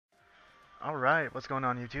Alright, what's going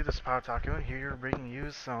on YouTube? This is Power Taco here bringing you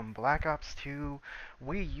some Black Ops 2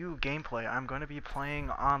 Wii U gameplay. I'm going to be playing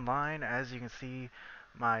online. As you can see,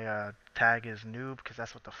 my tag is noob because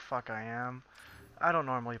that's what the fuck I am. I don't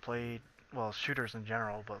normally play, well, shooters in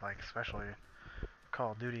general, but like especially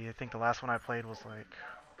Call of Duty. I think the last one I played was like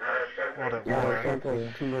World at Yeah, War. I can't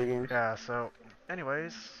play Team War games. Yeah, so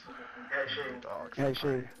anyways, dogs.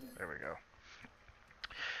 Actually, There we go.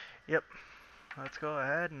 Yep, let's go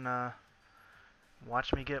ahead and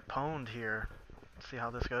watch me get pwned here. See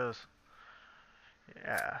how this goes.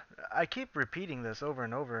 Yeah, I keep repeating this over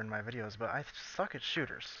and over in my videos, but I suck at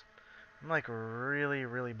shooters. I'm like really,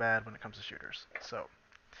 really bad when it comes to shooters. So,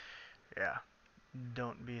 yeah,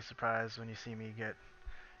 don't be surprised when you see me get,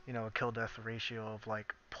 a kill death ratio of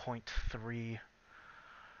like 0.3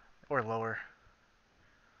 or lower.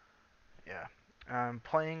 Yeah. I'm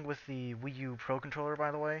playing with the Wii U Pro controller,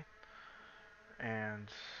 by the way, and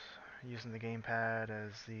using the gamepad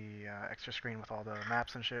as the extra screen with all the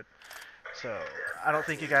maps and shit. So, I don't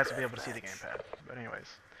think you guys will be able to see the gamepad. But anyways.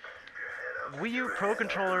 Wii U Pro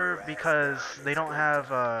controller because they don't have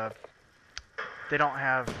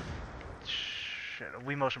shit,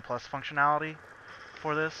 Wii Motion Plus functionality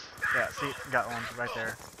for this. Yeah, see, got one right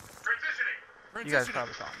there. You guys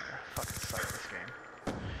probably saw him there. Fucking suck at this game.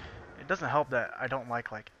 It doesn't help that I don't like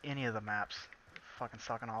any of the maps. Fucking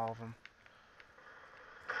suck on all of them.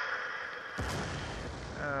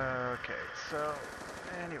 Okay, so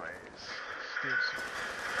anyways, dude,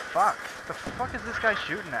 fuck. The fuck is this guy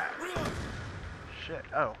shooting at? Shit.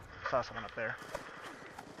 Oh, saw someone up there.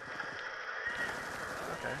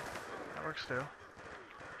 Okay, that works too.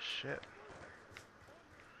 Shit.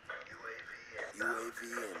 UAV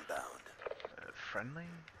inbound. Friendly?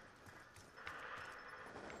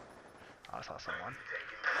 Oh, I saw someone.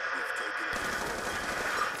 We've taken control.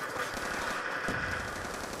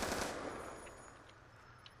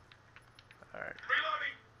 Alright.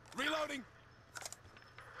 Reloading!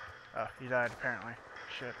 Oh, he died apparently.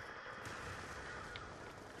 Shit.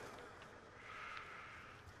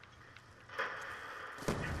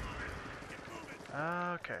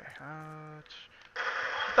 Okay.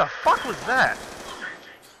 What the fuck was that?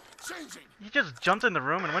 He just jumped in the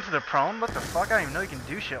room and went to the prone? What the fuck? I didn't even know you can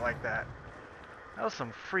do shit like that. That was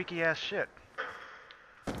some freaky ass shit.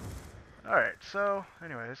 Alright, so,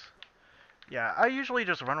 anyways. Yeah, I usually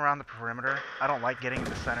just run around the perimeter. I don't like getting in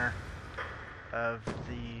the center of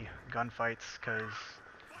the gunfights, because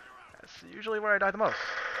that's usually where I die the most.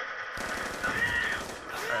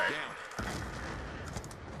 Alright.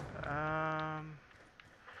 I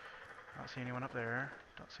don't see anyone up there.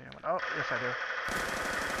 Don't see anyone. Oh, yes I do.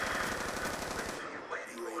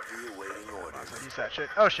 UAV awaiting orders. Use that shit.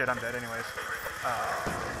 Oh shit, I'm dead anyways.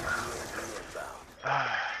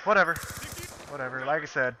 Whatever. Whatever. Like I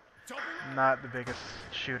said, not the biggest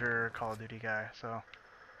shooter Call of Duty guy, so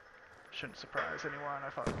shouldn't surprise anyone. I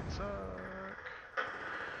fucking suck.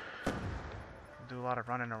 Do a lot of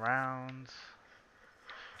running around.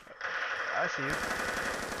 I see you.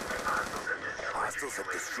 Hostiles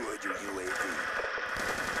have destroyed your UAV.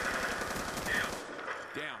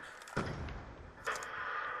 Down.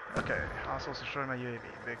 Okay, hostiles destroyed my UAV.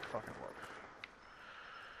 Big fucking whoop.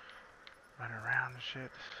 Running around and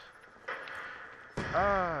shit.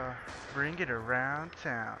 Bring it around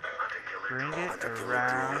town. Bring it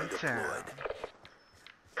around town.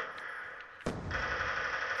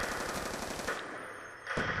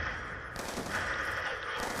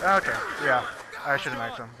 Okay, yeah. I should have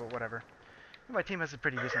maxed them, but whatever. My team has a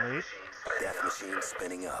pretty decent lead. Death machine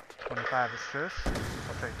spinning up. 25 assists.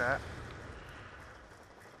 I'll take that.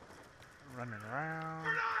 Running around.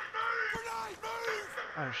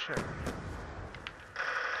 Oh shit.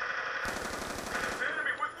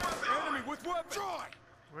 Enemy with weapon.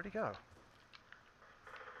 Where'd he go?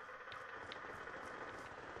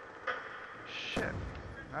 Shit.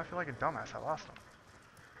 Now I feel like a dumbass. I lost him.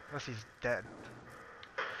 Unless he's dead.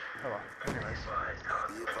 Oh well. Anyways.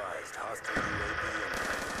 Be advised, hostile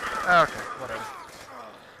UAV. Okay, whatever.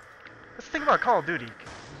 That's the thing about Call of Duty. You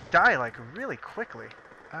die like really quickly.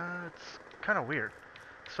 It's kind of weird.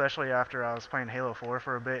 Especially after I was playing Halo 4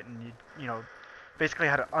 for a bit and you basically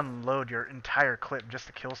had to unload your entire clip just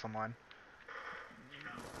to kill someone.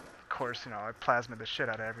 Of course, I plasmid the shit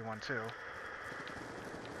out of everyone too.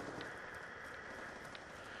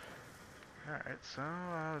 Alright, so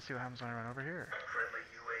let's see what happens when I run over here.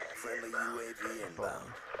 Friendly UAV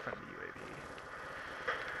inbound. Friendly UAV.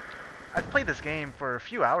 I've played this game for a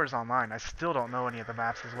few hours online. I still don't know any of the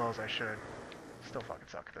maps as well as I should. Still fucking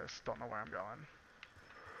suck at this. Don't know where I'm going.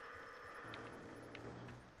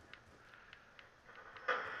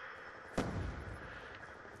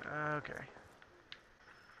 Okay.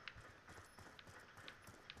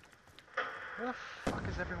 Where the fuck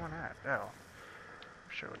is everyone at? Oh. I'm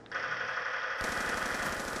sure.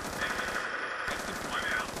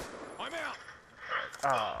 I'm out.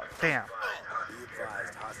 Oh, damn. Be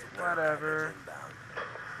advised, hostile care Whatever. package inbound.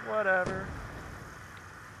 Whatever.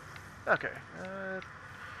 Okay.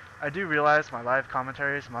 I do realize my live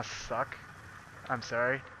commentaries must suck. I'm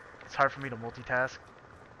sorry. It's hard for me to multitask.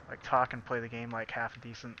 Like, talk and play the game like half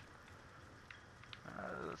decent.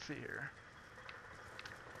 Let's see here.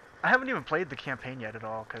 I haven't even played the campaign yet at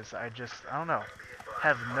all, because I don't know.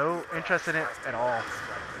 Have no interest in it at all.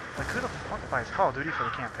 Like, who the fuck buys Call of Duty for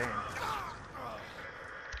the campaign?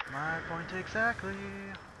 My point exactly.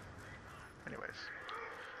 Anyways,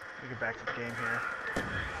 we get back to the game here.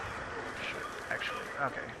 Shit, actually,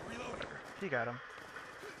 okay, whatever. He got him.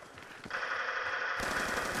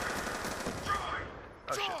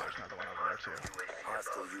 Oh shit, there's another one over there too.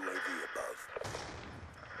 Hostile UAV above.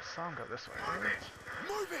 I saw him go this way.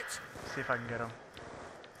 Move it. See if I can get him.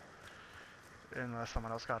 Unless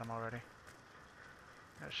someone else got him already.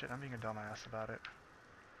 Oh shit, I'm being a dumbass about it.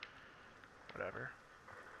 Whatever.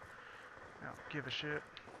 I don't give a shit.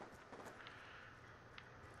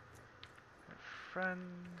 Friends.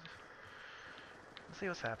 Let's see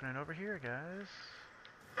what's happening over here, guys.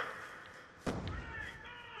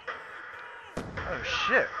 Oh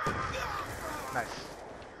shit! Nice.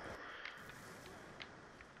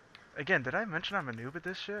 Again, did I mention I'm a noob at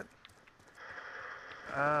this shit?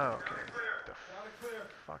 Oh, okay. The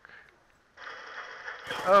fuck?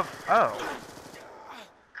 Oh.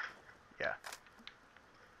 Yeah.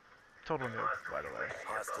 Total noob, by the way.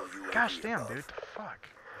 Hostile UAV Gosh damn, above. dude. The fuck?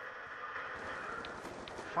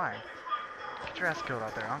 Fine. Get your ass killed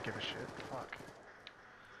out there. I don't give a shit. Fuck.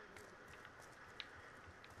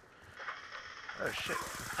 Oh shit.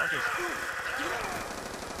 Fuck is...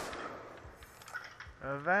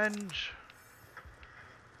 Avenge!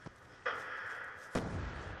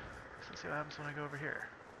 Let's see what happens when I go over here.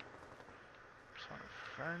 Just want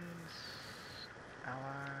friends...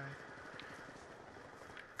 Ally...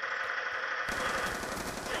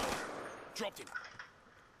 Dropped him.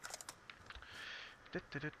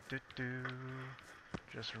 Do.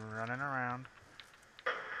 Just running around.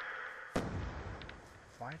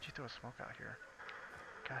 Why did you throw a smoke out here?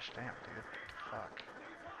 Gosh damn, dude. Fuck.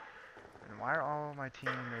 And why are all my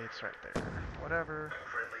teammates right there? Whatever.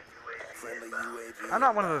 Friendly UAV. I'm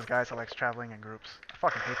not one of those guys that likes traveling in groups. I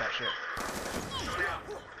fucking hate that shit.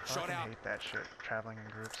 Shot Fucking out. hate that shit. Traveling in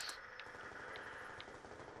groups.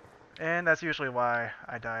 And that's usually why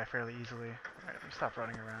I die fairly easily. Alright, let me stop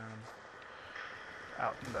running around.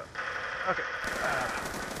 Out in the... Okay.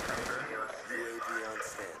 Predator. UAV on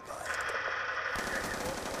standby.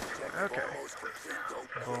 Objective Okay. almost complete. Don't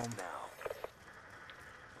quit Boom. now.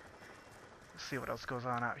 Let's see what else goes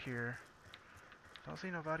on out here. Don't see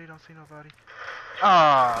nobody, don't see nobody.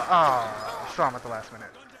 Saw him at the last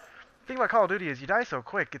minute. The thing about Call of Duty is you die so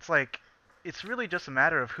quick, it's like, it's really just a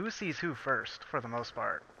matter of who sees who first, for the most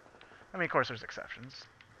part. I mean, of course there's exceptions,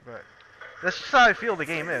 but that's just how I feel the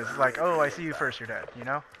game is. Like, oh, I see you first, you're dead, you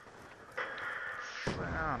know? So,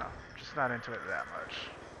 I don't know, just not into it that much.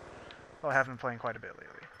 Well, I have been playing quite a bit lately.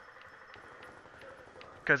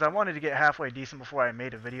 Because I wanted to get halfway decent before I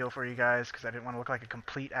made a video for you guys, because I didn't want to look like a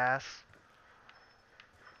complete ass.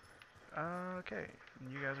 Okay,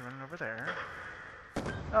 you guys are running over there.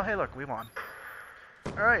 Oh, hey, look, we won.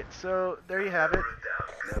 Alright, so there you have it.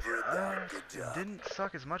 Never a doubt. Good job. Didn't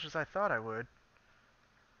suck as much as I thought I would.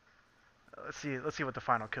 Let's see what the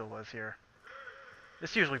final kill was here.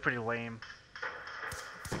 It's usually pretty lame.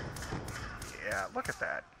 Yeah, look at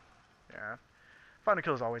that. Yeah. Final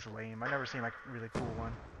kill is always lame. I never seen like a really cool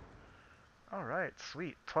one. Alright,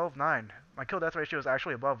 sweet. 12-9. My kill death ratio is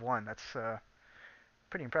actually above 1. That's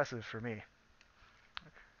pretty impressive for me.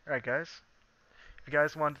 Alright guys. If you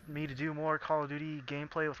guys want me to do more Call of Duty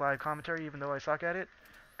gameplay with live commentary even though I suck at it,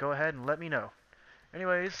 go ahead and let me know.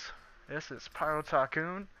 Anyways, this is Pyro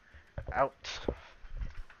Tycoon, out.